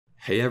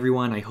Hey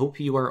everyone, I hope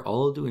you are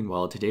all doing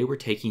well. Today we're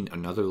taking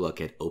another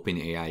look at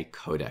OpenAI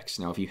Codex.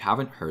 Now, if you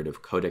haven't heard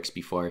of Codex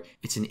before,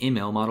 it's an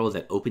ML model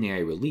that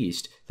OpenAI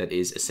released that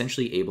is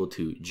essentially able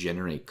to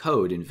generate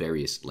code in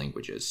various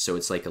languages. So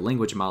it's like a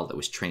language model that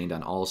was trained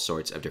on all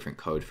sorts of different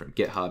code from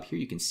GitHub. Here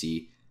you can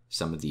see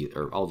some of the,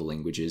 or all the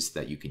languages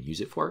that you can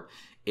use it for.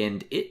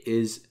 And it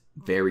is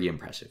very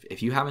impressive.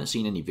 If you haven't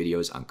seen any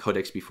videos on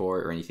Codex before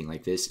or anything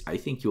like this, I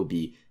think you'll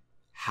be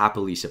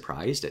happily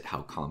surprised at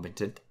how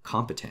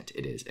competent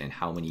it is and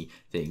how many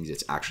things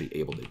it's actually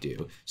able to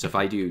do. So if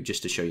I do,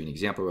 just to show you an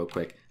example real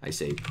quick, I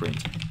say print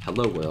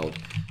hello world,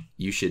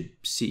 you should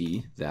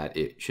see that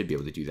it should be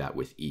able to do that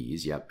with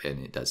ease. Yep,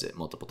 and it does it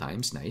multiple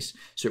times. Nice.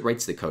 So it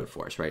writes the code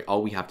for us, right?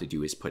 All we have to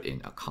do is put in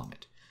a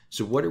comment.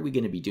 So what are we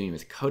going to be doing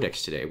with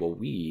Codex today? Well,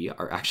 we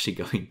are actually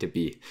going to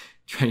be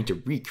trying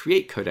to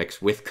recreate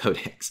Codex with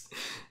Codex.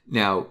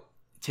 Now,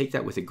 take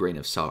that with a grain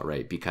of salt,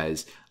 right?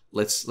 Because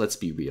let's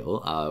be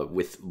real.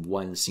 With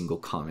one single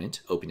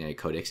comment, OpenAI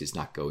Codex is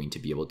not going to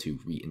be able to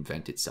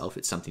reinvent itself.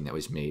 It's something that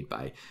was made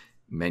by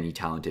many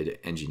talented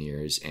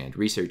engineers and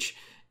research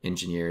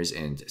engineers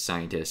and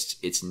scientists.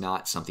 It's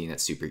not something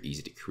that's super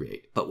easy to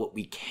create. But what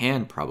we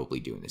can probably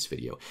do in this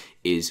video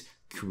is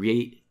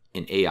create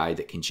an AI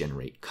that can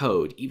generate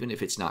code, even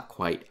if it's not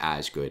quite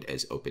as good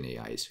as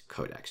OpenAI's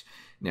Codex.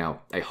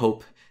 Now, I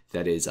hope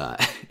that is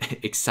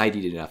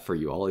exciting enough for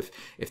you all.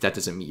 If that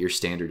doesn't meet your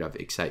standard of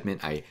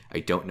excitement, I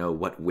don't know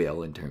what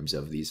will in terms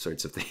of these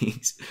sorts of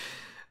things.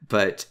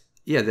 But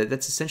yeah,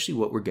 that's essentially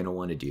what we're going to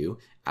want to do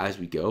as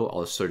we go.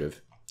 I'll sort of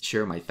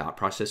share my thought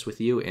process with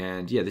you.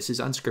 And yeah, this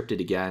is unscripted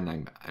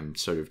again. I'm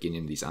sort of getting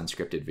into these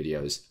unscripted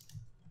videos.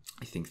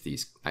 I think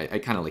I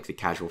kind of like the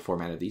casual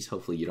format of these.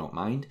 Hopefully you don't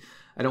mind.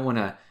 I don't want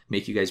to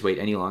make you guys wait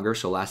any longer.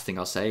 So last thing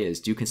I'll say is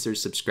do consider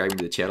subscribing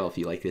to the channel if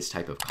you like this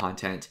type of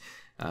content.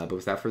 But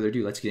without further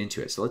ado, let's get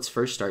into it. So let's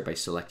first start by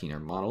selecting our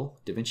model.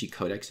 DaVinci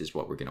Codex is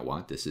what we're going to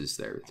want. This is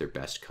their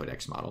best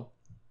Codex model.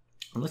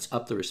 And let's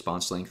up the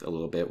response length a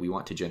little bit. We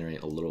want to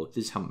generate a little,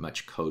 this is how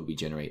much code we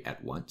generate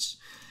at once.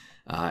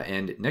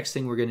 And next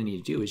thing we're going to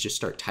need to do is just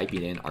start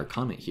typing in our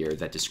comment here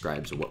that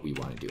describes what we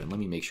want to do. And let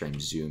me make sure I'm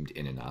zoomed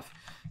in enough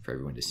for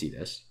everyone to see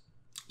this.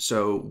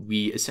 So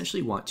we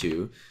essentially want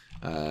to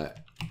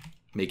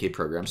make a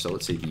program. So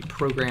let's say the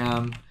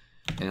program,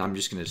 and I'm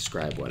just going to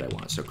describe what I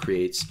want. So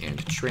creates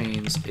and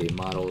trains a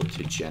model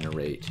to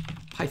generate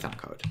Python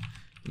code.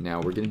 Now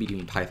we're going to be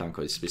doing Python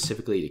code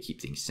specifically to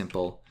keep things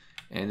simple.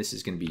 And this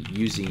is going to be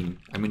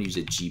I'm going to use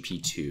a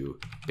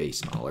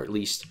GPT-based model, or at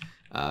least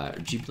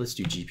let's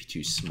do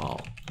GPT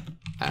small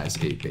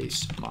as a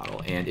base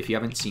model. And if you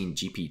haven't seen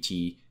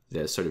GPT,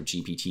 the sort of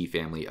GPT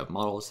family of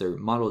models, they're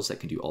models that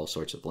can do all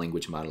sorts of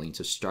language modeling.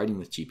 So starting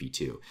with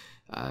GPT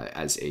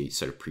as a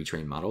sort of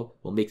pre-trained model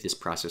will make this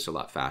process a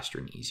lot faster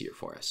and easier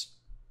for us.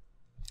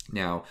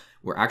 Now,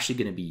 we're actually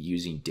going to be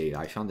using data.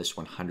 I found this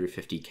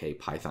 150K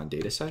Python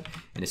data set,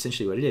 and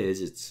essentially what it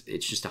is,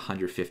 it's just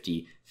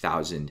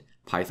 150,000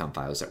 Python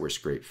files that were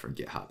scraped from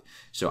GitHub.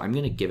 So I'm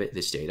going to give it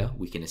this data.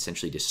 We can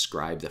essentially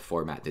describe the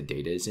format the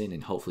data is in,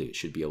 and hopefully it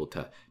should be able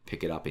to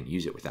pick it up and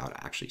use it without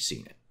actually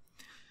seeing it.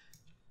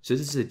 So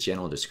this is a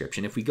general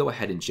description. If we go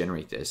ahead and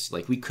generate this,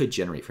 like we could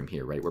generate from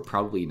here, right? We're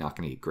probably not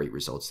going to get great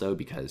results though,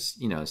 because,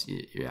 you know,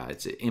 yeah,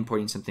 it's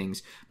importing some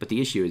things. But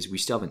the issue is we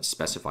still haven't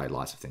specified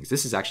lots of things.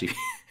 This is actually,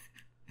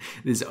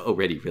 this is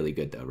already really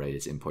good though, right?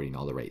 It's importing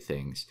all the right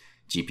things.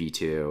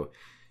 GP2.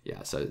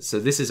 Yeah, so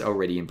this is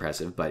already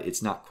impressive, but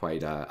it's not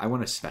quite, I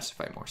want to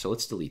specify more. So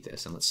let's delete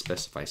this and let's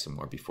specify some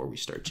more before we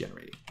start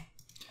generating.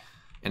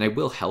 And I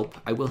will help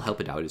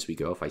it out as we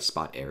go. If I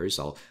spot errors,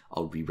 I'll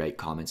rewrite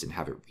comments and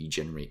have it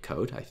regenerate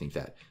code. I think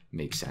that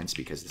makes sense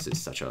because this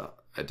is such a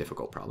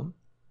difficult problem.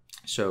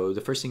 So the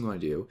first thing we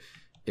want to do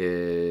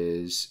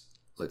is,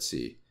 let's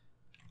see,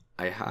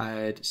 I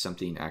had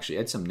something, actually I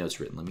had some notes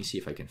written. Let me see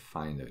if I can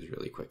find those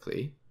really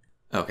quickly.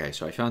 Okay,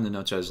 so I found the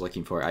notes I was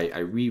looking for. I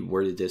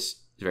reworded this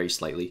very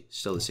slightly,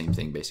 still the same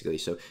thing basically.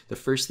 So the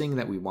first thing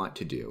that we want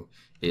to do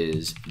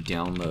is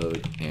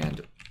download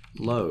and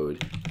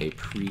load a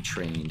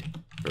pre-trained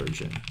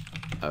version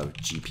of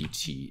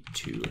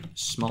GPT-2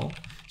 small.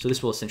 So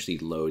this will essentially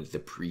load the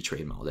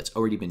pre-trained model that's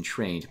already been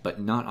trained,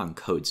 but not on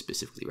code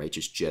specifically, right?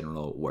 Just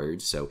general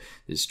words. So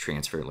this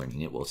transfer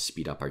learning, it will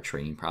speed up our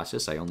training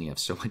process. I only have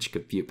so much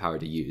compute power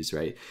to use,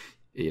 right?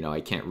 You know,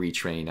 I can't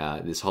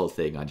retrain this whole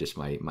thing on just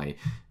my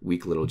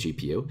weak little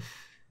GPU.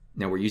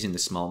 Now we're using the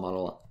small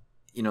model.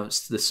 You know,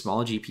 the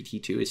small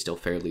GPT-2 is still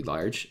fairly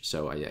large,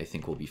 so I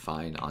think we'll be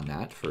fine on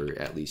that for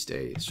at least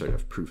a sort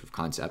of proof of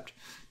concept.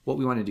 What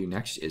we want to do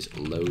next is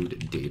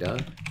load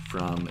data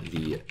from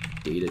the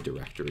data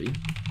directory.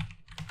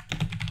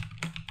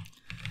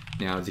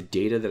 Now, the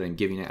data that I'm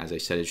giving it, as I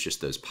said, is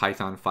just those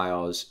Python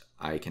files.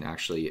 I can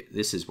actually,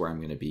 this is where I'm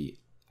going to be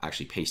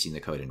actually pasting the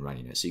code and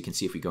running it. So you can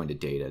see if we go into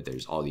data,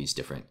 there's all these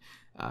different,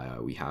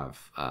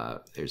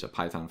 there's a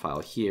Python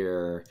file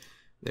here.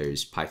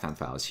 There's Python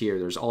files here.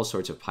 There's all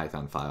sorts of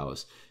Python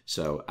files.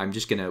 So I'm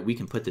just we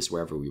can put this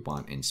wherever we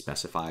want and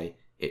specify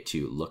it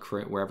to look for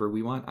it wherever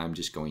we want. I'm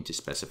just going to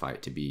specify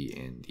it to be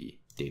in the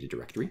data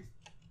directory.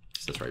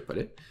 So that's where I put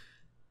it.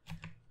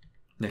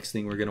 Next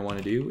thing we're going to want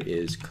to do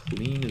is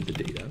clean the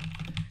data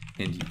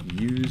and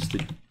use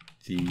the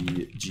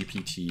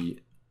GPT-2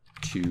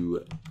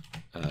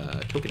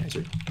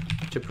 tokenizer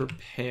to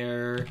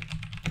prepare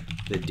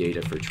the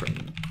data for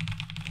training.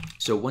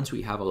 So once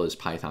we have all those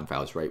Python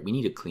files, right, we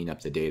need to clean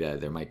up the data.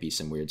 There might be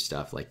some weird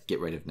stuff like get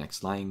rid of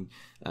next line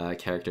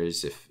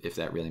characters if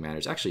that really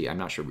matters. Actually, I'm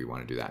not sure we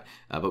want to do that,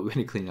 but we want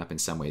to clean it up in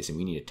some ways, and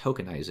we need to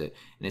tokenize it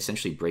and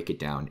essentially break it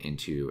down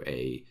into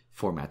a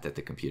format that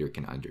the computer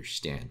can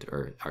understand,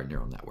 or our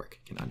neural network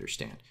can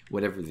understand,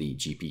 whatever the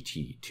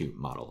GPT-2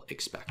 model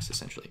expects,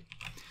 essentially.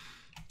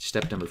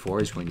 Step number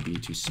 4 is going to be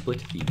to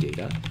split the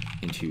data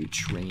into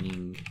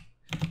training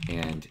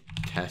and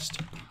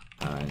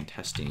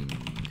testing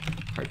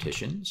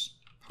partitions.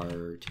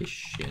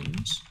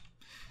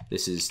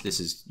 This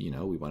is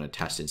we want to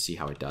test and see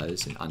how it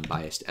does, an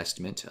unbiased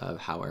estimate of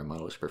how our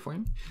model is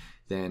performing.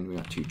 Then we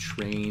want to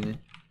train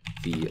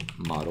the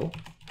model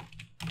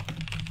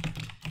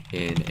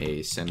in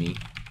a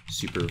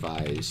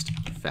semi-supervised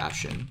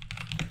fashion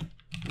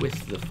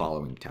with the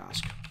following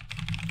task.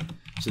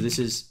 So this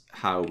is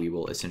how we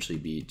will essentially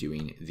be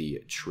doing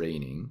the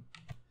training.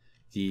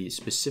 The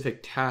specific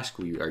task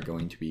we are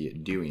going to be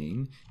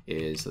doing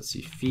is, let's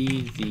see,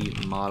 feed the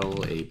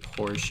model a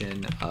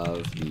portion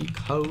of the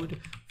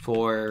code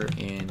for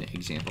an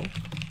example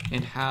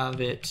and have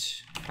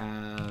it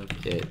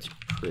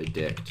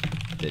predict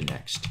the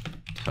next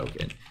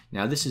token.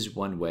 Now, this is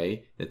one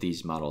way that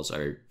these models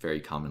are very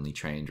commonly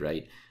trained,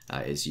 right?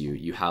 Is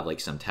you have like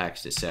some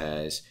text that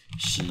says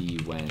she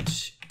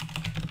went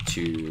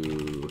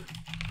to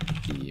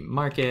the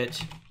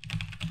market,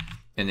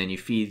 and then you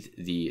feed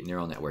the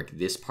neural network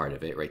this part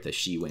of it, right? The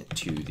she went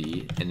to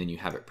the, and then you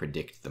have it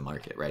predict the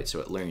market, right? So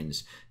it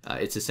learns.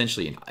 It's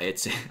essentially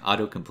it's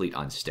autocomplete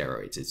on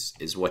steroids.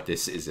 Is what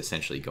this is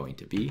essentially going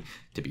to be.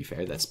 To be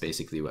fair, that's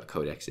basically what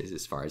Codex is,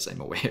 as far as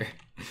I'm aware.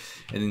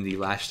 And then the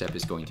last step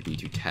is going to be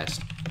to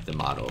test the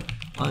model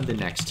on the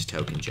next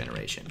token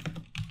generation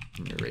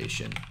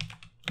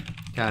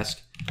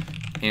task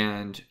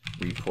and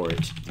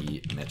report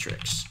the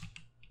metrics.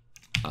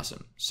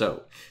 Awesome.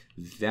 So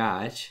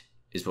that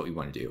is what we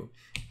want to do.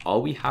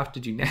 All we have to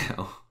do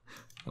now,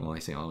 I'm only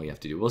saying all we have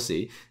to do, we'll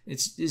see,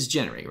 is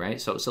generate,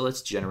 right? So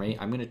let's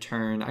generate. I'm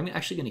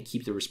actually going to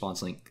keep the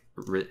response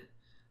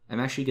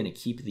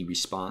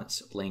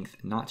length,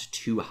 not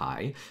too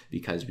high,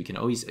 because we can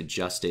always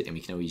adjust it and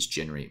we can always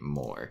generate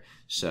more.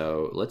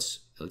 So let's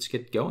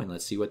get going.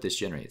 Let's see what this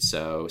generates.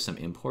 So some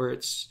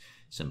imports,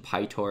 some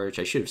PyTorch.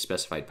 I should have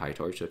specified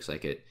PyTorch. Looks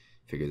like it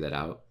figured that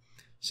out.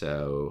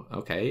 So,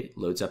 okay,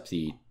 loads up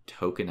the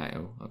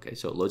okay,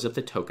 so it loads up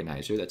the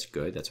tokenizer. That's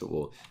good. That's what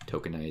will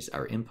tokenize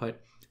our input.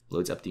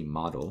 Loads up the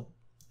model.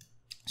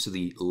 So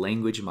the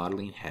language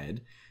modeling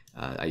head,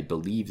 I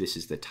believe this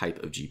is the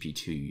type of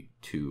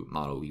GPT-2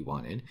 model we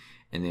wanted.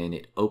 And then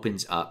it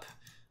opens up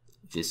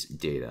this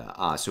data.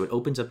 So it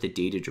opens up the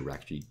data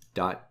directory,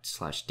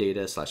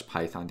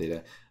 /data/Python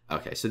data.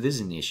 Okay, so this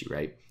is an issue,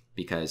 right?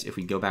 Because if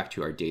we go back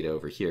to our data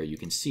over here, you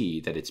can see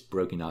that it's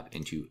broken up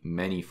into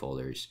many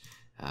folders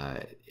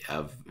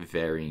of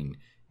varying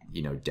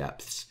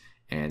depths,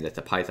 and that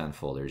the Python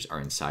folders are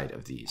inside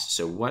of these.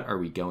 So what are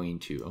we going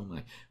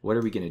to, what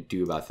are we going to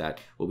do about that?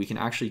 Well, we can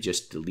actually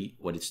just delete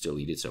what it's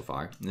deleted so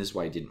far. And this is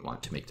why I didn't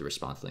want to make the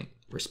response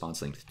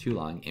length too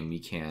long, and we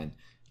can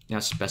now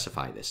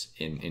specify this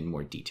in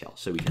more detail.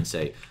 So we can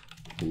say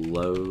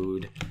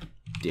load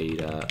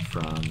data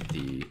from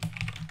the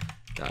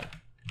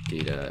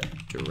data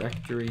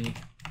directory,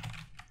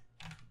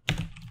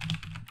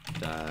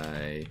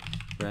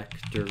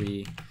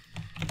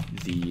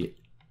 the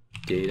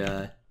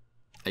data,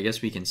 I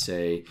guess we can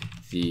say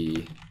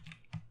the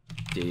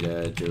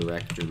data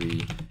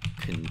directory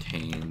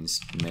contains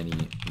many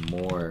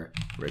more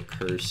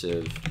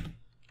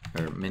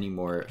many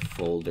more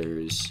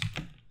folders.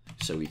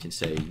 So we can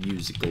say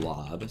use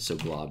glob. So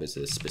glob is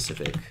a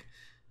specific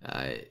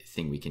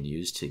thing we can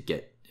use to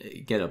get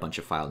a bunch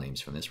of file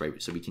names from this,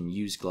 right? So we can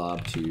use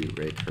glob to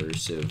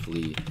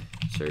recursively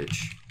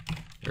search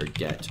or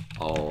get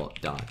all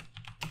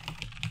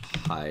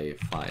 .py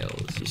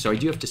files. So I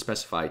do have to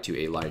specify to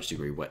a large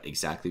degree what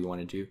exactly we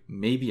want to do.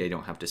 Maybe I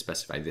don't have to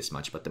specify this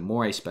much, but the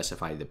more I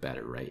specify, the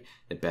better, right?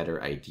 The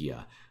better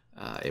idea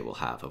it will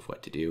have of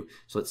what to do.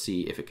 So let's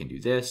see if it can do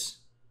this.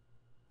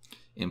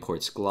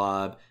 Imports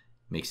glob,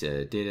 makes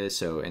a data.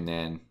 So, and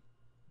then,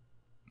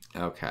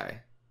 okay.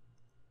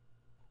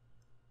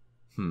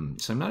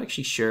 So I'm not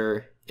actually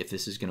sure if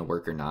this is going to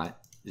work or not.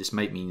 This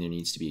might mean there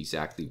needs to be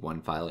exactly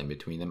one file in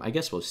between them. I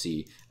guess we'll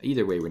see.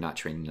 Either way, we're not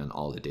training on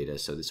all the data,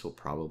 so this will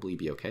probably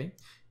be okay.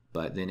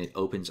 But then it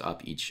opens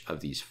up each of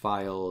these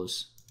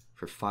files.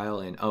 For file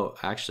and, oh,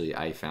 actually,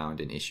 I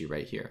found an issue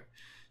right here.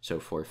 So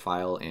for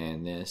file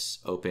and this,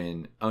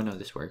 open, oh no,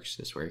 this works,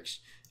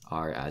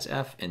 R as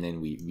F, and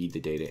then we read the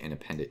data and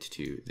append it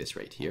to this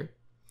right here.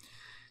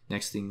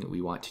 Next thing that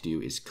we want to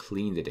do is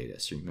clean the data.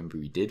 So remember,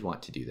 we did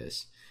want to do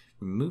this.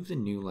 remove the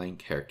new line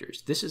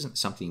characters. This isn't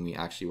something we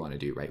actually want to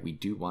do, right? We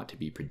do want to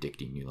be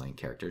predicting new line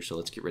characters, so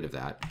let's get rid of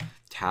that.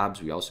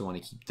 Tabs, we also want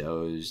to keep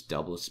those.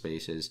 Double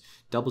spaces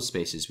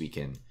we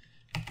can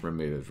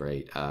remove,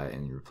 right?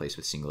 And replace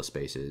with single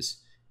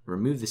spaces.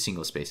 Remove the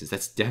single spaces.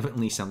 That's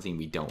definitely something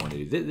we don't want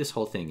to do. This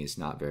whole thing is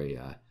not very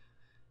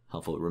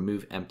helpful.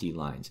 Remove empty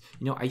lines.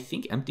 You know, I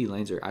think empty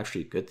lines are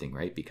actually a good thing,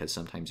 right? Because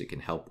sometimes it can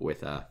help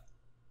with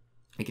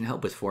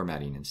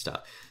formatting and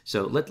stuff.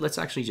 So let's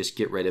actually just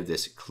get rid of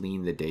this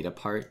clean the data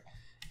part,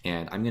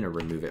 and I'm going to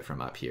remove it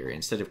from up here.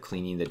 Instead of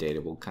cleaning the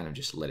data, we'll kind of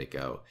just let it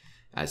go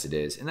as it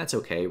is, and that's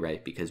okay,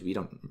 right? Because we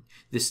don't,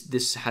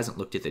 this hasn't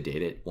looked at the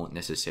data. It won't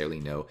necessarily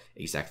know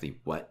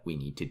exactly what we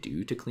need to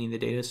do to clean the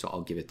data, so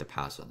I'll give it the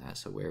pass on that.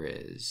 So where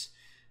is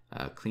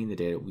clean the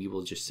data? We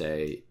will just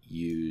say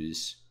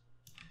use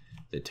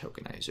the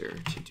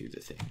tokenizer to do the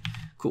thing.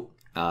 Cool.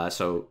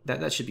 So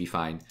that should be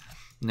fine.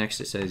 Next,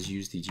 it says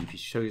use the GPT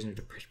tokenizer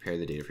to prepare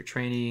the data for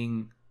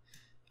training.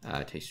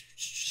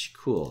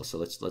 Cool. So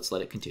let's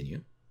let it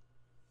continue.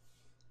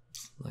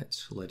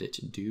 Let's let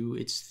it do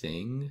its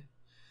thing.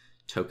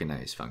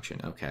 Tokenize function.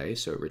 Okay,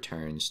 so it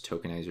returns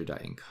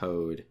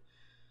tokenizer.encode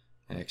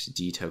x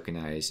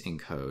detokenize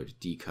encode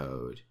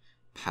decode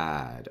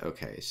pad.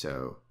 Okay,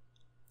 so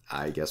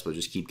I guess we'll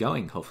just keep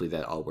going. Hopefully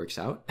that all works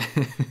out.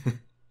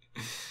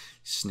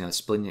 So now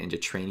splitting it into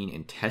training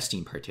and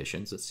testing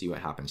partitions. Let's see what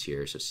happens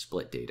here. So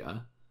split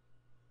data.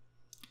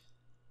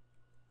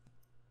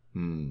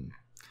 I'm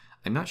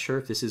not sure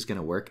if this is going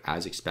to work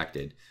as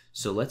expected.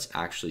 So let's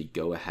actually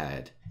go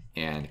ahead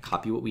and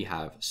copy what we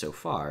have so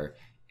far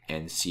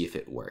and see if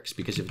it works.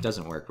 Because if it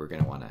doesn't work, we're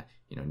going to want to,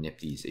 nip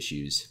these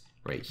issues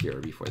right here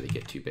before they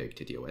get too big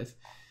to deal with.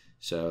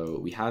 So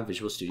we have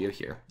Visual Studio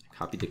here. I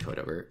copied the code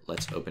over.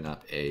 Let's open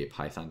up a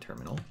Python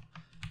terminal.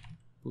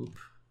 Oop.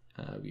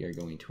 We are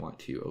going to want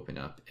to open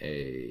up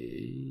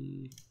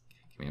a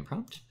command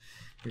prompt.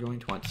 We're going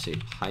to want to say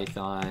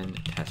python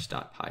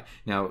test.py.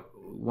 Now,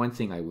 one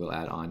thing I will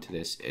add on to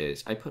this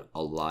is I put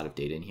a lot of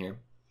data in here.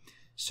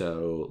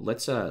 So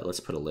let's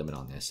put a limit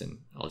on this, and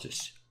I'll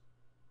just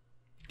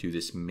do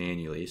this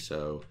manually.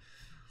 So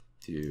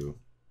do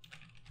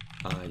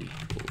I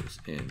equals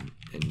in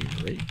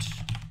enumerate.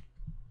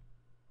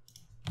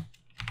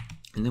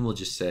 And then we'll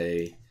just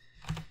say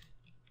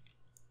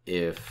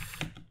if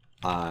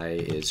I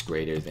is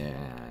greater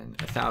than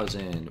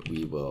 1,000,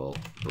 we will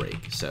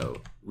break.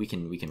 So we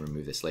can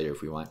remove this later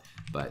if we want,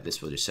 but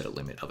this will just set a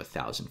limit of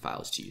 1,000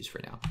 files to use for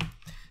now.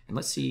 And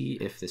let's see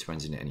if this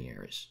runs into any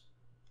errors.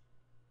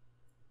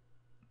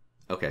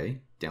 Okay,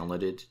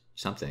 downloaded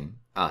something.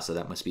 So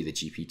that must be the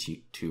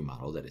GPT-2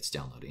 model that it's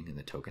downloading in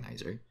the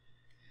tokenizer.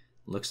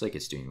 Looks like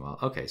it's doing well.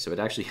 Okay, so it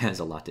actually has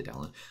a lot to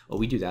download. While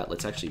we do that,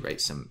 let's actually write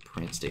some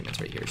print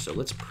statements right here. So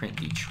let's print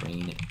the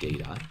train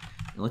data,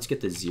 and let's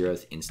get the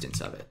 0th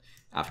instance of it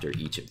after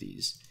each of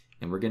these.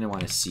 And we're going to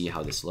want to see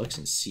how this looks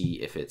and see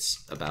if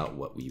it's about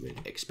what we would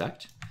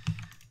expect.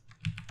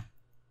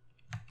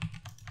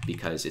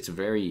 Because it's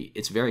very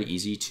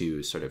easy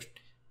to sort of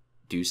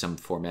do some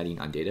formatting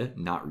on data,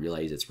 not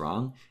realize it's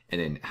wrong, and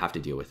then have to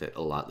deal with it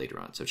a lot later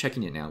on. So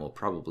checking it now will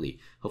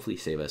hopefully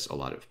save us a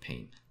lot of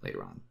pain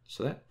later on.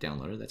 So that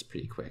downloaded, that's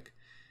pretty quick.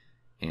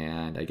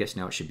 And I guess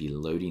now it should be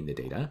loading the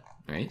data,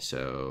 right?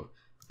 So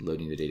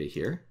loading the data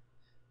here.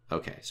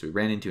 Okay, so we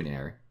ran into an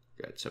error.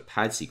 Good. So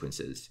pad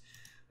sequences.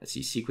 Let's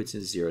see,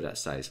 sequences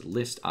 0.size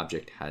list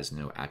object has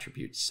no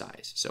attribute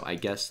size. So I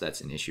guess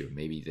that's an issue.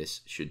 Maybe this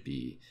should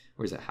be,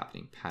 where is that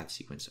happening? Pad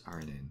sequence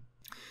RNN.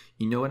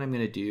 You know what I'm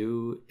going to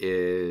do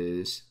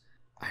is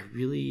I'm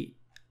really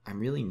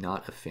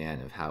not a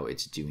fan of how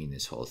it's doing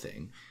this whole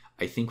thing.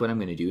 I think what I'm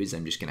going to do is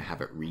I'm just going to have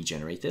it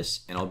regenerate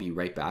this, and I'll be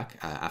right back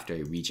after I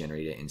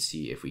regenerate it and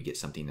see if we get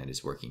something that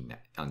is working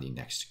on the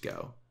next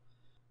go.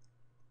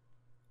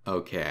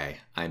 Okay,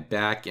 I'm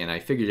back and I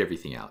figured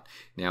everything out.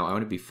 Now I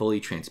want to be fully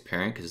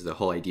transparent because the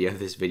whole idea of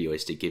this video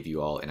is to give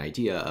you all an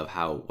idea of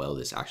how well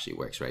this actually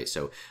works, right?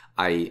 So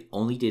I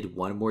only did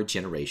one more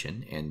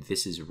generation, and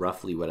this is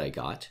roughly what I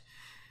got.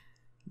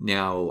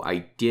 Now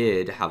I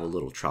did have a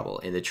little trouble,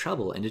 and the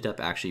trouble ended up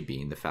actually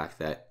being the fact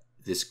that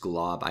this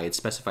glob, I had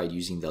specified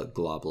using the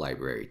glob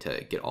library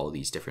to get all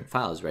these different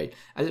files, right?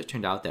 As it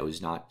turned out, that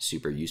was not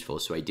super useful,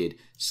 so I did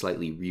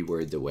slightly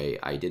reword the way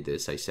I did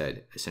this. I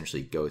said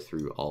essentially go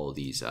through all of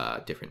these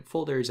different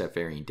folders at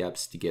varying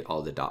depths to get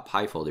all the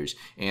 .py folders,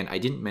 and I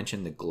didn't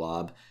mention the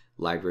glob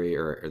library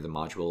or the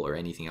module or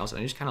anything else. I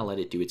just kind of let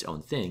it do its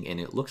own thing, and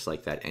it looks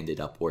like that ended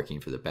up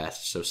working for the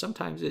best. So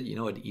sometimes it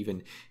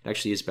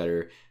actually is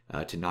better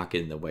to not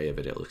get in the way of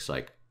it, it looks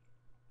like.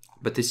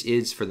 But this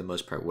is, for the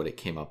most part, what it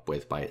came up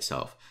with by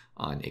itself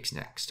on its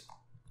next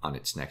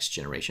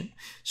generation.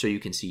 So you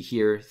can see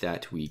here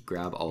that we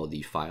grab all of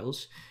the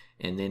files,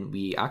 and then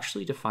we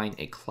actually define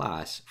a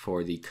class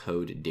for the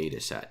code data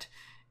set.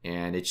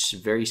 And it's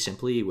very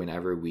simply,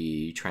 whenever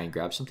we try and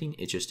grab something,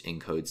 it just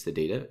encodes the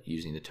data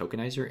using the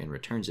tokenizer and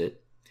returns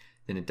it.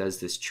 Then it does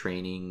this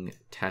training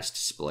test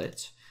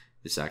split.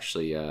 This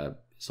actually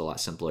is a lot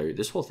simpler.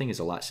 This whole thing is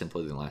a lot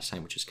simpler than last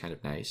time, which is kind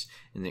of nice.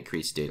 And then it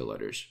creates data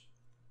loaders.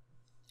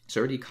 So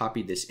I already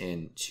copied this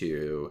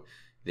into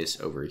this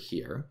over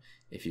here.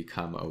 If you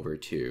come over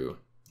to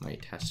my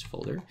test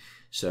folder.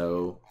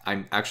 So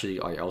I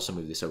also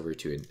moved this over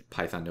to a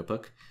Python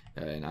notebook,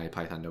 an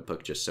IPython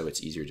notebook, just so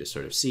it's easier to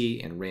sort of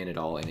see, and ran it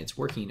all, and it's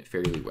working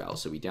fairly well.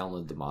 So we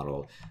download the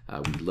model,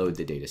 we load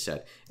the data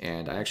set,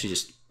 and I actually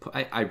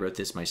I wrote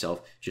this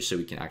myself just so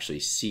we can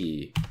actually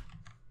see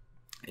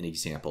an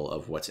example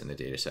of what's in the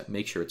data set,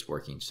 make sure it's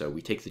working. So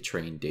we take the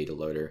train data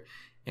loader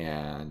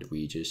and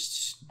we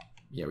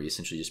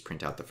essentially just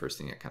print out the first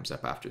thing that comes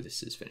up after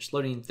this is finished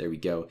loading. There we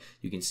go.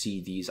 You can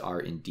see these are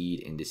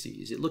indeed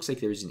indices. It looks like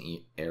there's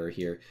an error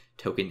here.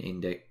 Token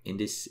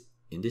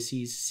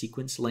indices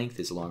sequence length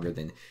is longer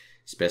than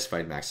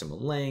specified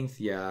maximum length.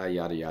 Yeah,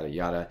 yada, yada,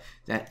 yada.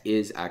 That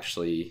is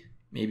actually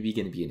maybe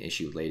going to be an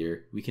issue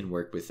later. We can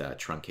work with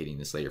truncating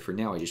this later. For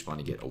now, I just want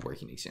to get a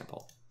working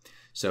example.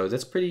 So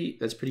that's pretty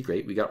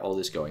great. We got all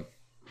this going.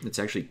 That's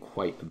actually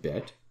quite a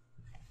bit.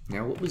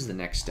 Now, what was the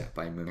next step?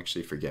 I'm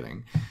actually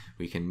forgetting.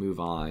 We can move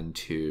on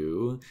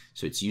to,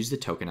 so it's use the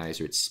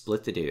tokenizer, it's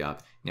split the data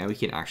up. Now we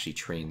can actually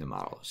train the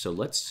model. So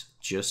let's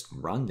just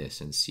run this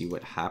and see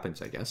what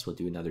happens, I guess. We'll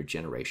do another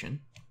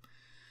generation.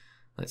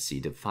 Let's see,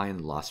 define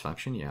the loss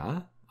function,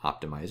 yeah.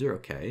 Optimizer,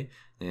 okay.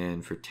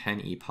 And for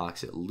 10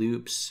 epochs, it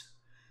loops.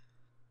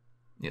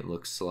 It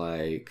looks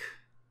like,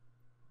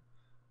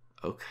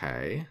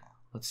 okay.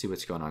 Let's see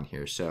what's going on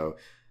here. So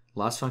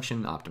loss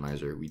function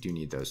optimizer, we do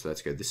need those, so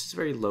that's good. This is a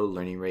very low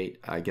learning rate.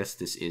 I guess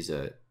this is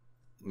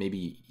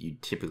maybe you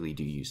typically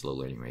do use low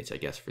learning rates, I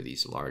guess, for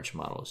these large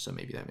models, so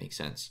maybe that makes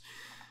sense.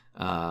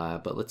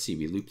 But let's see,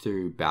 we loop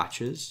through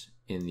batches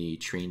in the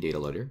train data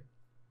loader.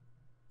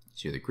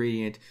 So the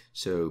gradient,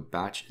 so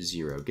batch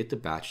 0, get the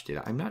batch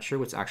data. I'm not sure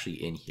what's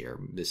actually in here.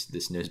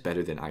 This knows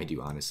better than I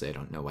do, honestly. I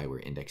don't know why we're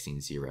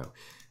indexing 0.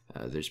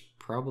 There's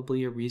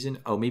probably a reason.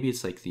 Oh, maybe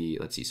it's like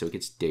let's see, so it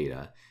gets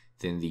data.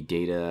 Then the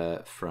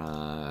data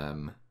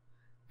from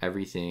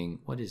everything,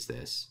 what is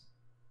this?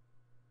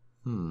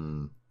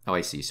 Oh, I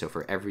see. So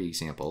for every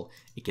example,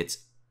 it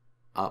gets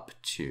up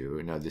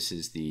to, no, this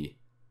is the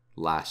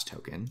last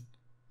token.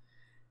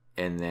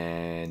 And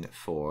then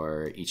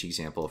for each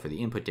example, for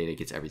the input data, it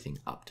gets everything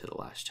up to the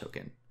last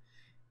token.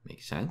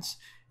 Makes sense.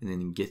 And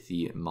then get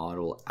the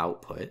model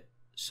output.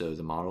 So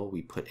the model,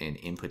 we put in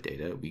input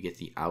data, we get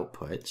the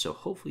output. So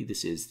hopefully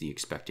this is the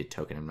expected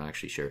token. I'm not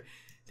actually sure.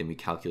 Then we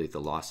calculate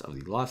the loss of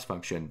the loss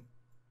function,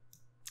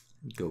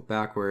 go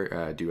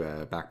backward, do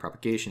a back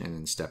propagation,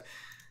 and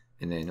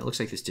then it looks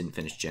like this didn't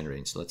finish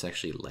generating, so let's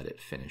actually let it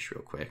finish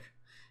real quick.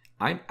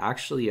 I'm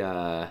actually,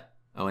 oh,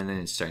 and then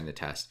it's starting the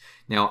test.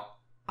 Now,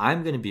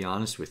 I'm going to be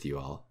honest with you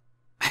all.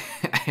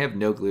 I have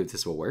no clue if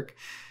this will work.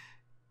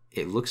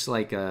 It looks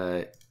like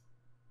it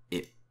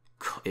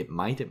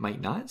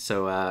might not.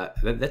 So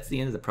that's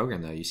the end of the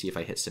program, though. You see if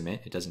I hit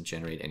submit, it doesn't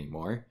generate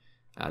anymore.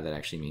 That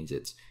actually means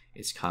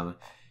it's come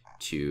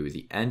to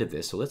the end of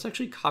this. So let's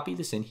actually copy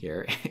this in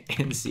here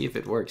and see if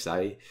it works.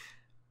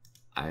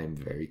 I'm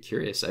very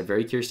curious. I'm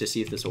very curious to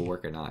see if this will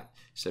work or not.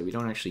 So we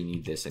don't actually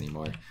need this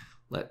anymore.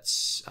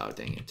 Let's, oh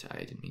dang it, I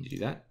didn't mean to do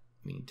that.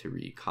 We need to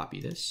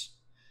recopy this.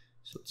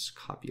 So let's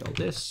copy all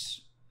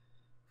this,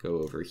 go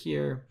over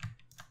here,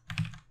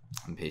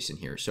 and paste in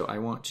here. So I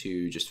want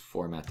to just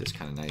format this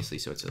kind of nicely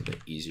so it's a bit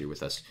easier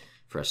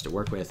for us to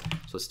work with.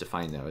 So let's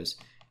define those.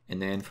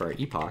 And then for our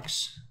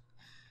epochs,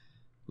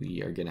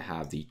 we are going to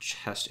have the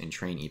test and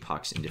train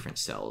epochs in different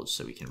cells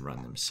so we can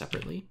run them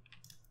separately.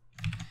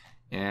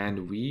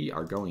 And we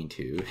are going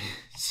to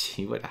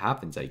see what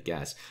happens, I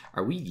guess.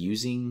 Are we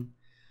using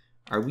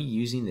the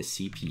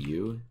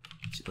CPU?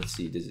 Let's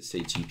see, does it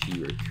say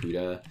GPU or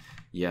CUDA?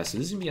 Yeah, so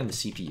this is going to be on the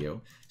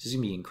CPU. This is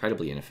going to be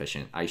incredibly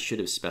inefficient. I should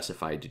have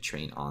specified to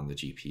train on the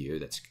GPU.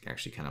 That's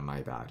actually kind of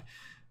my bad.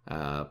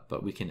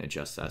 But we can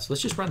adjust that. So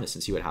let's just run this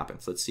and see what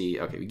happens. Let's see.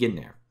 Okay, we get in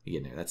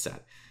there. That's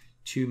that.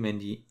 2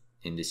 Mendy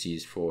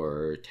indices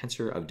for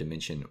tensor of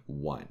dimension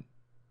 1.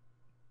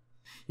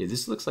 Yeah,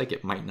 this looks like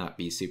it might not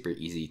be super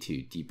easy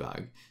to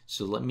debug.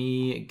 So let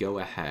me go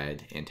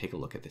ahead and take a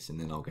look at this, and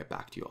then I'll get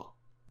back to you all.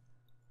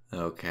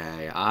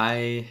 Okay,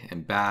 I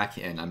am back,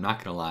 and I'm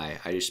not gonna lie,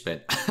 I just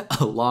spent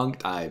a long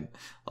time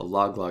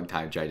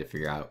trying to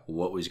figure out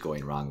what was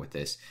going wrong with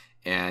this.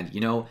 And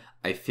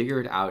I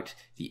figured out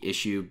the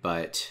issue,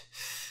 but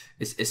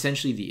it's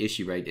essentially the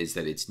issue, right, is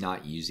that it's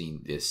not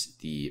using this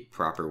the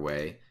proper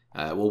way.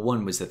 Well,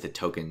 one was that the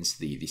tokens,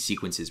 the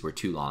sequences were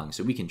too long,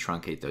 so we can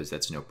truncate those,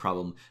 that's no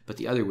problem. But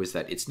the other was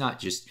that it's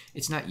not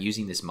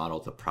using this model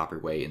the proper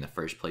way in the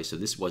first place, so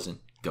this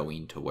wasn't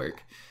going to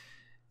work.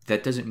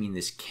 That doesn't mean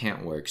this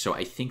can't work. So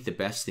I think the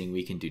best thing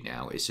we can do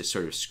now is to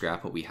sort of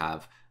scrap what we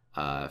have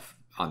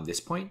on this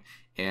point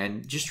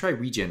and just try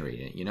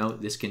regenerating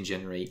it. This can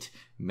generate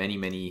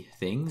many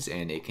things,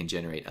 and it can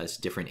generate us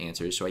different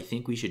answers. So I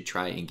think we should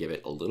try and give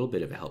it a little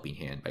bit of a helping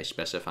hand by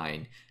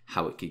specifying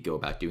how it could go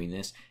about doing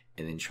this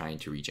and then trying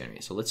to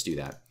regenerate. So let's do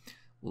that.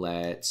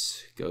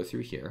 Let's go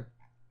through here.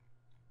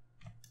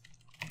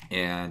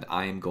 And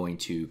I'm going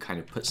to kind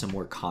of put some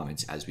more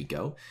comments as we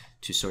go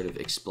to sort of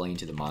explain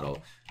to the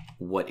model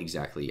what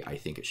exactly I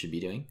think it should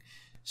be doing.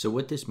 So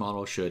what this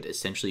model should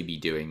essentially be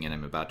doing, and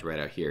I'm about to write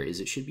out here, is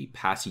it should be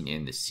passing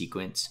in the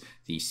sequence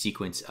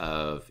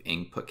of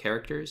input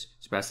characters.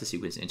 So pass the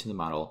sequence into the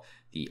model,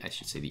 the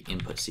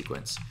input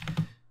sequence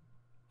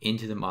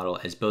into the model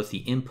as both the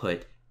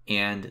input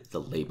and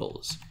the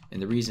labels.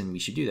 And the reason we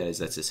should do that is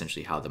that's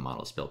essentially how the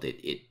model is built.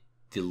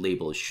 The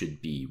labels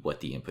should be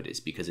what the input is,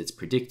 because it's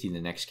predicting the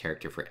next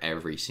character for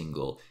every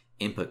single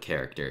input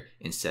character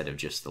instead of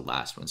just the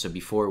last one. So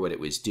before, what it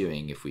was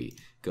doing, if we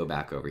go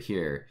back over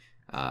here,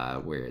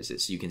 where is it?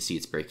 So you can see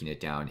it's breaking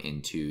it down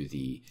into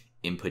the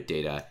input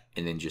data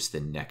and then just the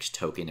next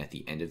token at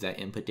the end of that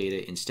input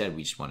data. Instead,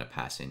 we just want to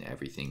pass in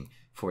everything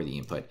for the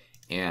input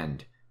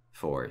and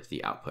for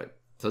the output.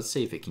 So let's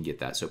see if it can get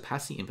that. So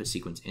pass the input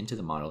sequence into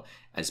the model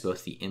as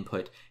both the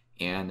input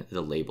and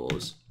the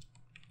labels.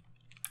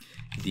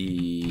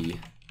 The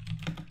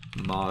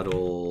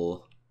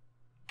model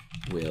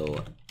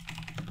will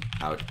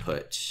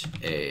output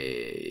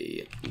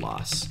a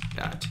loss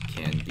that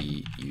can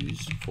be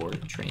used for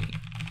training.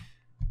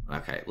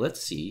 Okay,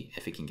 let's see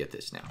if it can get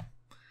this now.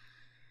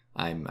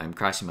 I'm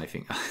crossing my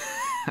finger.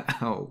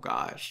 Oh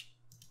gosh.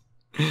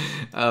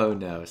 Oh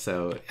no.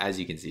 So as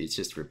you can see, it's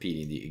just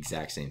repeating the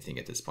exact same thing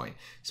at this point.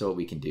 So what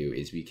we can do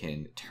is we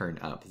can turn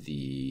up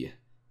the,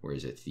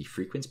 the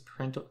frequency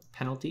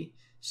penalty.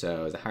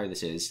 So the higher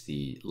this is,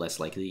 the less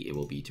likely it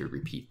will be to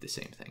repeat the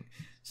same thing.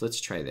 So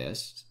let's try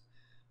this.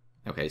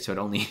 Okay, so it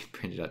only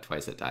printed out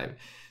twice that time.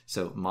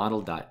 So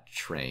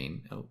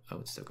model.train, oh,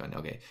 it's still going.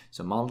 Okay,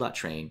 so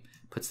model.train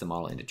puts the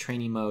model into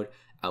training mode.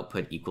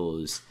 Output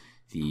equals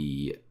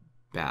the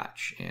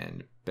batch,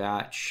 and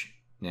batch,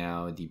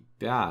 now the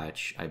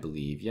batch, I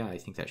believe, yeah, I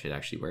think that should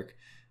actually work.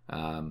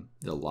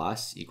 The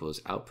loss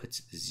equals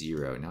outputs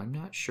 0. Now I'm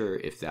not sure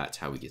if that's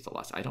how we get the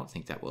loss. I don't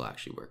think that will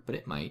actually work, but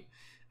it might.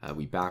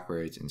 We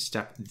backwards and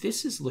step.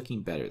 This is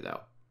looking better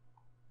though.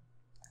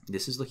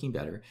 This is looking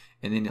better.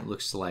 And then it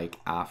looks like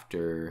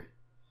after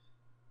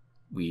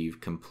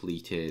we've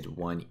completed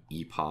one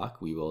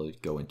epoch, we will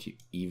go into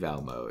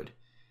eval mode,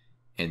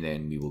 and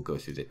then we will go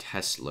through the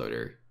test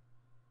loader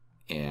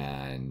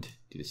and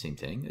do the same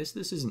thing. This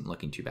isn't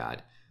looking too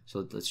bad.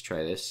 So let's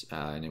try this,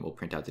 and it will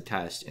print out the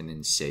test and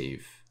then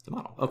save the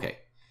model. Okay.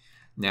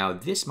 Now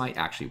this might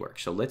actually work.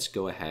 So let's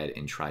go ahead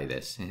and try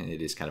this. It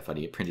is kind of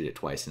funny. It printed it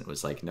twice and it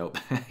was like, nope,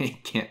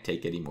 I can't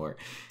take any more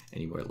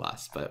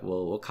loss. But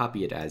we'll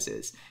copy it as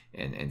is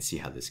and see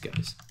how this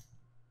goes.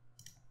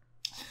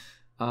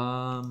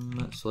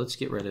 So let's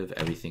get rid of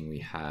everything we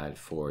had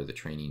for the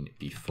training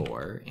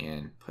before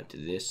and put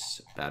this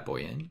bad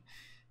boy in.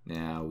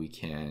 Now we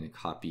can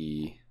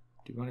copy.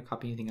 Do we want to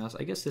copy anything else?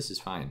 I guess this is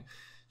fine.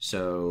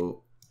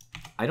 So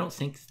I don't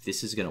think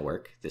this is going to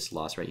work, this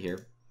loss right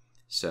here.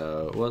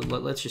 So, well,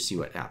 let's just see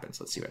what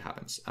happens. Let's see what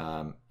happens.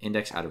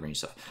 Index out of range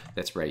stuff.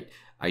 That's right.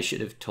 I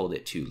should have told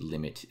it to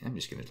limit. I'm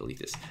just going to delete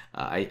this.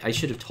 I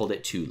should have told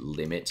it to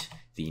limit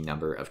the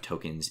number of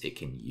tokens it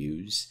can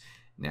use.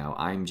 Now,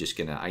 I'm just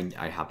going to,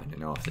 I happen to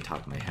know off the top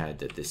of my head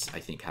that this,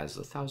 I think, has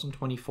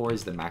 1,024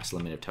 is the max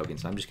limit of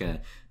tokens. So I'm just going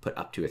to put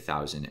up to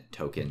 1,000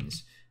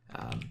 tokens.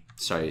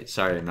 Sorry,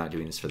 I'm not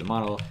doing this for the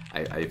model.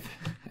 I've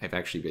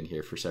actually been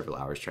here for several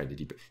hours trying to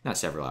debug, not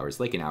several hours,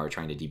 like an hour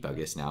trying to debug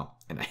this now,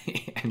 and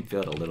I'm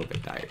feeling a little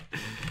bit tired.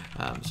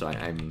 So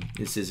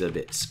this is a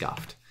bit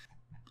scuffed.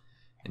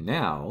 And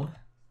now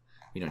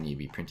we don't need to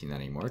be printing that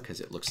anymore because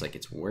it looks like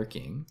it's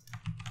working.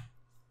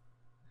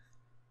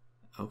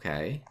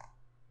 Okay.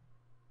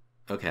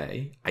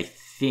 I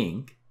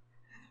think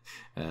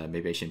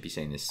maybe I shouldn't be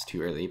saying this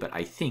too early, but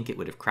I think it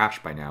would have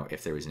crashed by now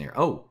if there was an error.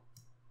 Oh.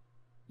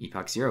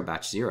 Epoch 0,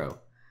 batch 0.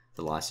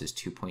 The loss is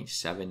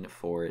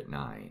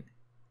 2.749.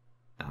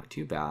 Not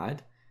too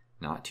bad.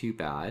 Not too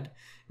bad.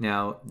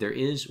 Now, there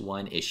is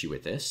one issue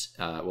with this.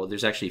 Well,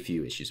 there's actually a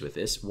few issues with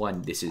this.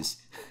 One, this is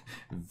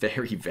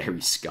very, very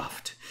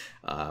scuffed.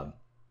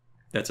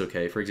 That's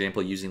okay. For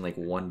example, using like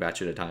one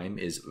batch at a time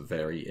is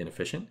very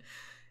inefficient.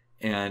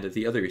 And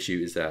the other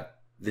issue is that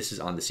this is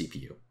on the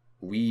CPU.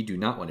 We do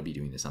not want to be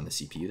doing this on the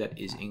CPU. That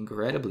is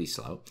incredibly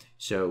slow.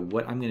 So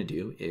what I'm going to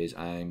do is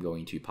I'm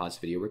going to pause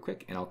the video real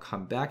quick and I'll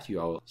come back to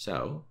you all.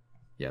 So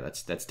yeah,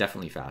 that's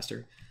definitely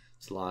faster.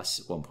 It's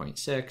loss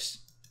 1.6.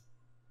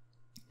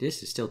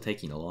 This is still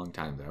taking a long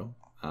time though.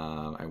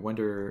 I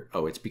wonder,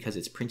 oh, it's because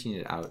it's printing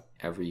it out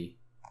every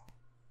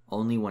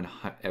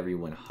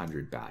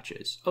 100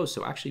 batches. Oh,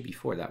 so actually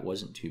before that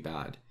wasn't too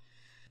bad.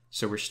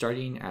 So we're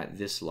starting at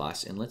this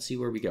loss and let's see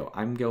where we go.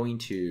 I'm going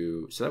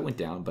to, so that went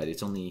down, but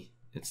it's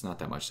not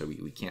that much, so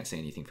we can't say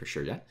anything for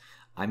sure yet.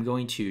 I'm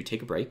going to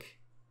take a break,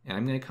 and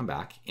I'm going to come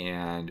back,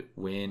 and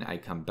when I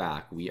come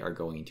back, we are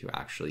going to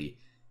actually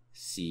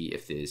see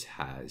if this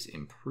has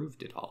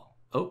improved at all.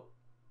 Oh,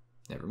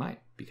 never mind,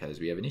 because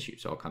we have an issue.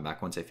 So I'll come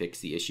back once I fix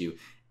the issue,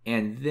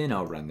 and then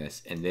I'll run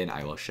this, and then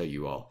I will show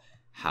you all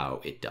how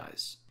it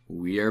does.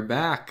 We are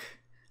back.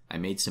 I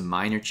made some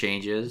minor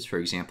changes. For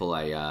example,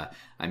 I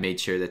made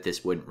sure that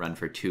this wouldn't run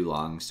for too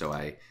long, so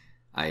I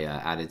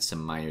added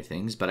some minor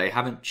things, but I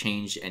haven't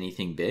changed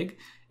anything big.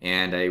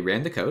 And I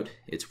ran the code.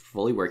 It's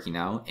fully working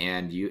now.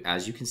 And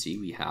as you can see,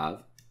 we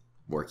have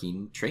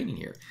working training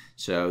here.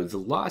 So the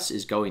loss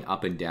is going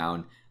up and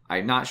down.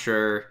 I'm not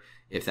sure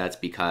if that's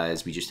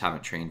because we just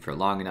haven't trained for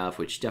long enough,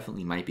 which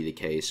definitely might be the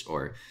case,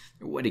 or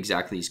what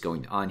exactly is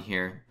going on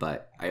here,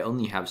 but I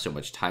only have so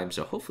much time,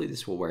 so hopefully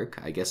this will work.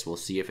 I guess we'll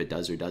see if it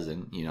does or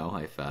doesn't, you know,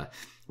 if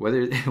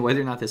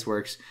whether or not this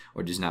works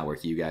or does not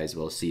work, you guys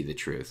will see the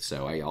truth.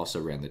 So I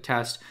also ran the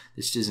test.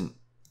 This isn't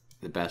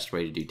the best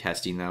way to do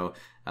testing though,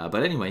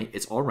 but anyway,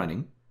 it's all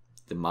running.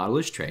 The model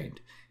is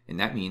trained, and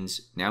that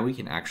means now we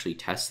can actually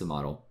test the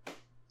model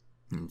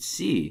and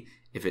see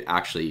if it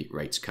actually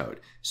writes code.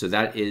 So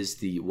that is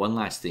the one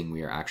last thing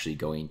we are actually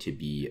going to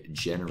be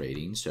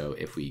generating. So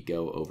if we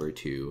go over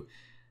to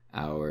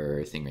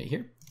our thing right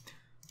here,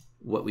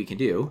 what we can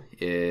do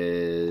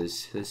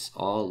is, this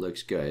all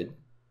looks good.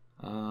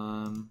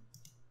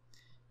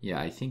 Yeah,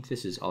 I think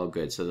this is all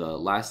good. So the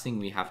last thing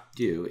we have to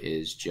do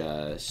is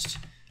just,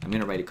 I'm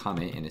going to write a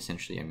comment, and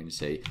essentially I'm going to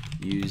say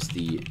use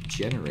the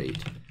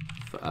generate,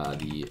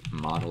 the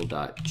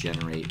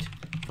model.generate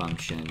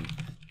function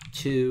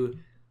to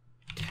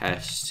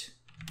test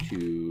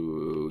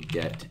to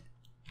get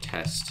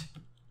test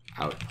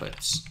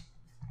outputs,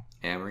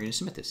 and we're going to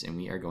submit this, and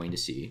we are going to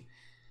see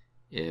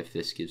if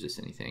this gives us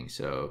anything.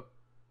 So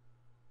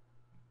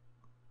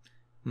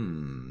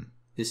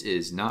this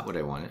is not what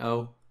I wanted.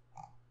 Oh,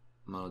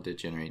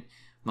 model.generate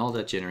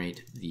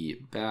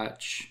the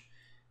batch,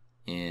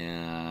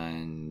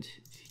 and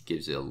it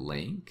gives a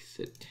length,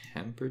 a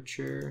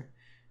temperature.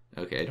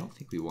 Okay, I don't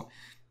think we want,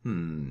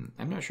 I'm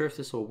not sure if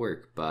this will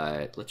work,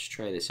 but let's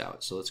try this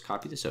out. So let's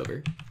copy this over.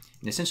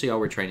 And essentially all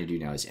we're trying to do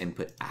now is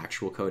input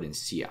actual code and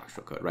see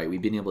actual code, right?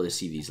 We've been able to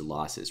see these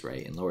losses,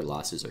 right? And lower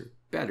losses are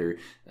better,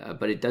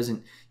 but it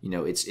doesn't, you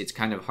know, it's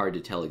kind of hard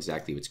to tell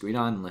exactly what's going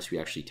on unless we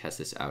actually test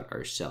this out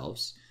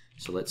ourselves.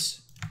 So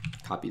let's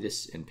copy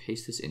this and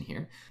paste this in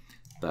here,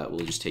 but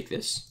we'll just take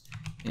this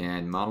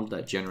and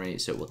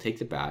model.generate. So we'll take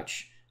the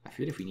batch. I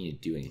forget if we need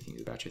to do anything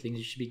to the batch. I think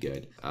it should be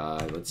good.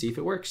 Let's see if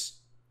it works.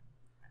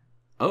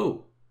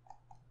 Oh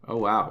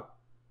wow.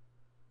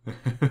 This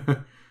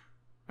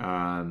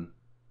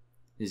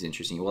is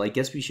interesting. Well, I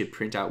guess we should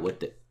print out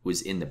what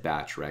was in the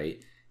batch,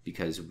 right?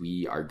 Because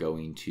we are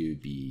going to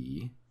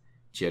be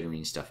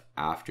generating stuff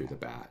after the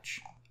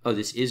batch. Oh,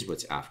 this is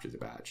what's after the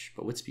batch,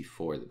 but what's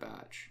before the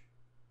batch?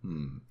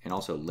 And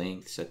also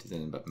length set to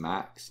then, but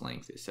max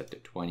length is set to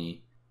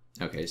 20.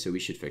 Okay, so we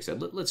should fix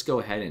that. Let's go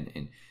ahead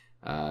and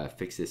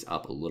fix this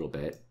up a little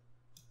bit.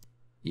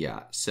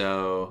 Yeah,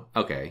 so,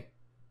 okay.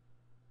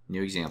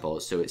 New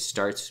example. So it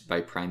starts by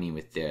priming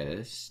with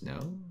this.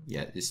 No?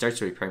 Yeah, it starts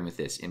by priming with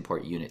this,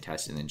 import unit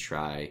test, and then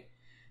try.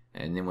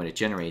 And then what it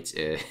generates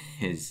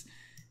is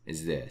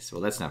this.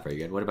 Well, that's not very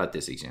good. What about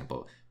this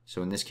example?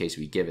 So in this case,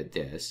 we give it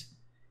this,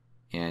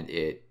 and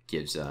it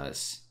gives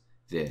us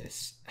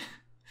this.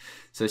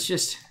 So it's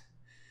just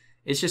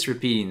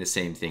repeating the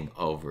same thing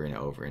over and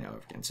over and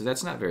over again. So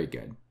that's not very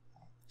good.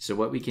 So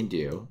what we can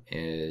do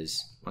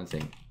is, one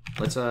thing,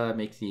 let's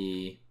make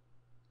the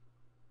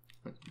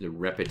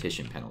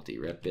repetition penalty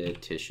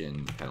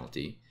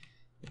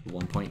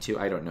 1.2.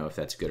 I don't know if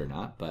that's good or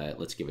not, but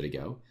let's give it a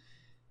go.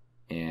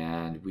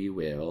 And we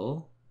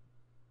will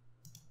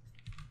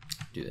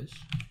do this.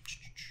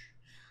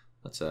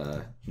 Let's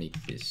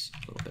make this a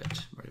little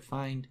bit more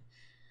defined.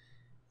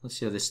 Let's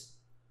see how this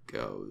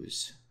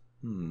goes.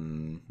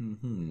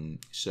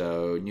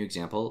 So new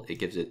example, it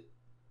gives it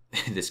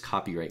this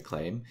copyright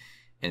claim,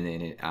 and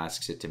then it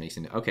asks it to make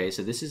some. Okay,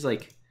 so this is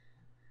like,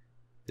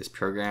 this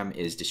program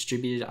is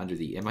distributed under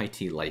the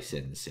MIT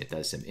license. It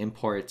does some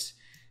imports.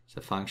 It's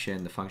a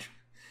function. The function.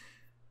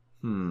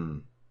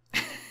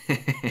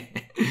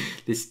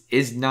 This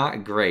is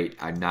not great.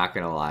 I'm not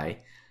gonna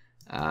lie.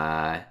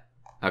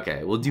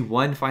 Okay, we'll do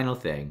one final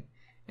thing,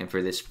 and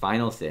for this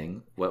final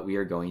thing, what we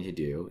are going to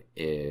do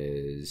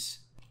is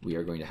we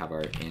are going to have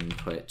our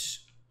input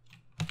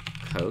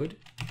code.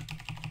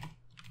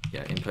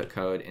 Yeah, input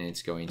code, and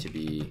it's going to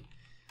be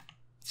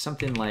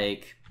something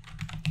like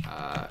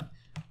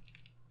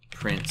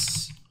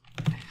prints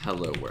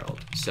hello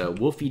world. So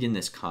we'll feed in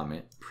this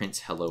comment, prints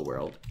hello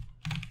world,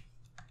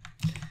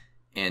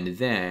 and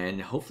then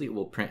hopefully it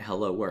will print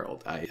hello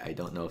world. I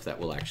don't know if that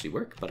will actually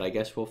work, but I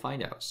guess we'll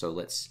find out. So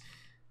let's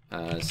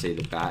say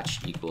the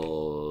batch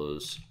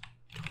equals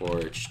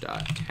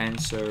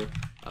torch.tensor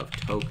of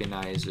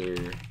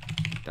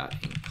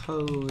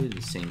tokenizer.encode,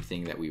 the same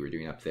thing that we were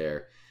doing up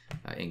there.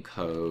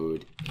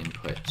 Encode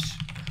input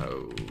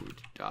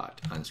code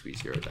dot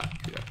unsqueeze 0 dot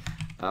CUDA.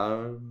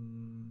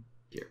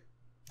 Here,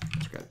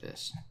 let's grab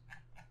this.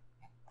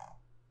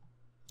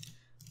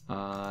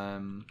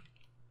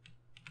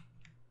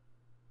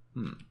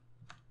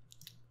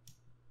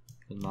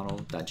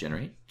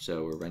 Model.generate.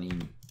 So we're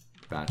running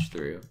batch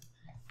through,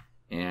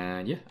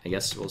 and yeah, I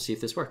guess we'll see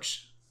if this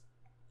works.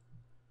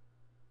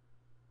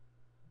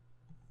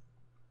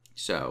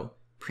 So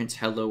prints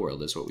hello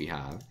world is what we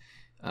have.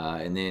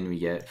 And then we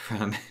get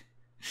from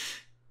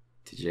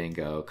to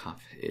Django,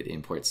 it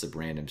imports some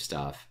random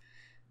stuff.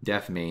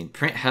 Def main,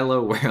 print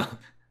hello world.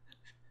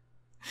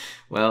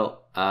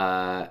 Well,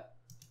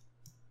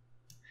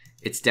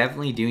 It's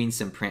definitely doing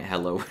some print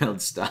hello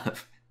world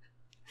stuff.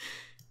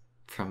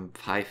 From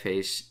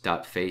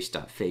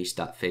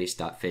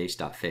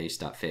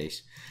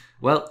pieface.face.face.face.face.face.face.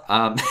 Well,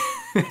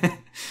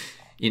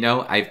 you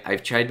know,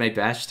 I've tried my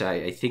best.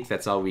 I think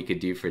that's all we could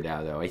do for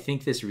now, though. I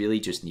think this really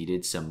just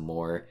needed some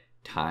more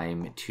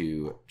time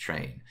to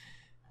train.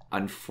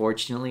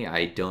 Unfortunately,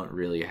 I don't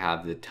really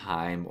have the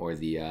time or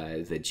the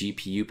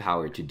GPU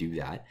power to do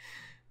that.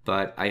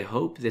 But I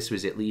hope this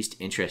was at least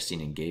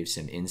interesting and gave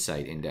some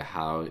insight into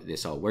how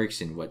this all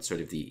works and what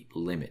sort of the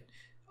limit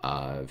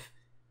of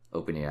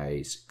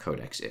OpenAI's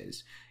Codex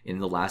is. In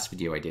the last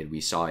video I did,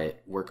 we saw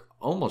it work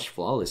almost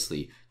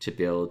flawlessly to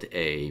build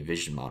a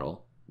vision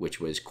model,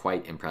 which was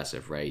quite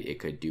impressive, right? It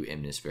could do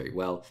MNIST very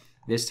well.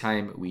 This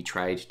time we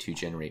tried to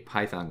generate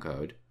Python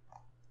code,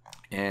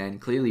 and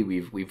clearly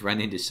we've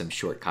run into some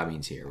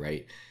shortcomings here,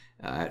 right?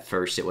 At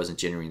first it wasn't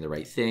generating the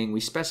right thing. We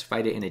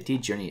specified it and it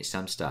did generate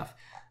some stuff,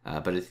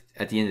 but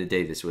at the end of the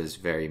day, this was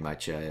very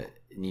much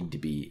needed to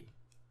be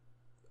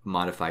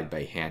modified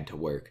by hand to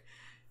work.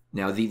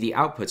 Now, the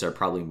outputs are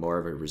probably more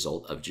of a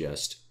result of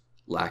just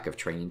lack of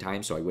training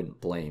time, so I wouldn't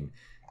blame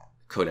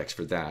Codex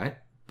for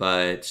that.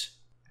 But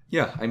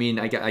yeah, I mean,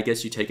 I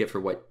guess you take it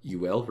for what you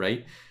will,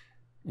 right?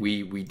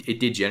 It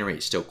did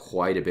generate still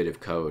quite a bit of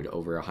code,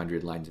 over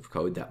 100 lines of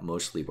code that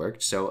mostly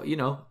worked. So, you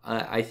know,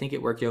 I think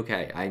it worked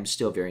okay. I'm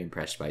still very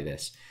impressed by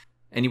this.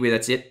 Anyway,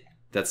 that's it.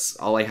 That's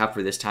all I have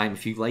for this time.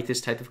 If you like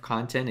this type of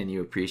content and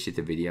you appreciate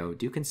the video,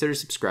 do consider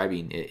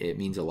subscribing. It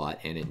means a lot,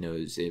 and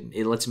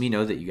it lets me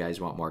know that you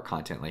guys want more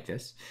content like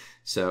this.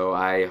 So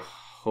I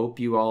hope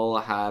you all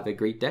have a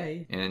great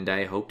day, and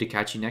I hope to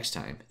catch you next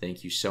time.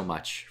 Thank you so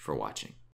much for watching.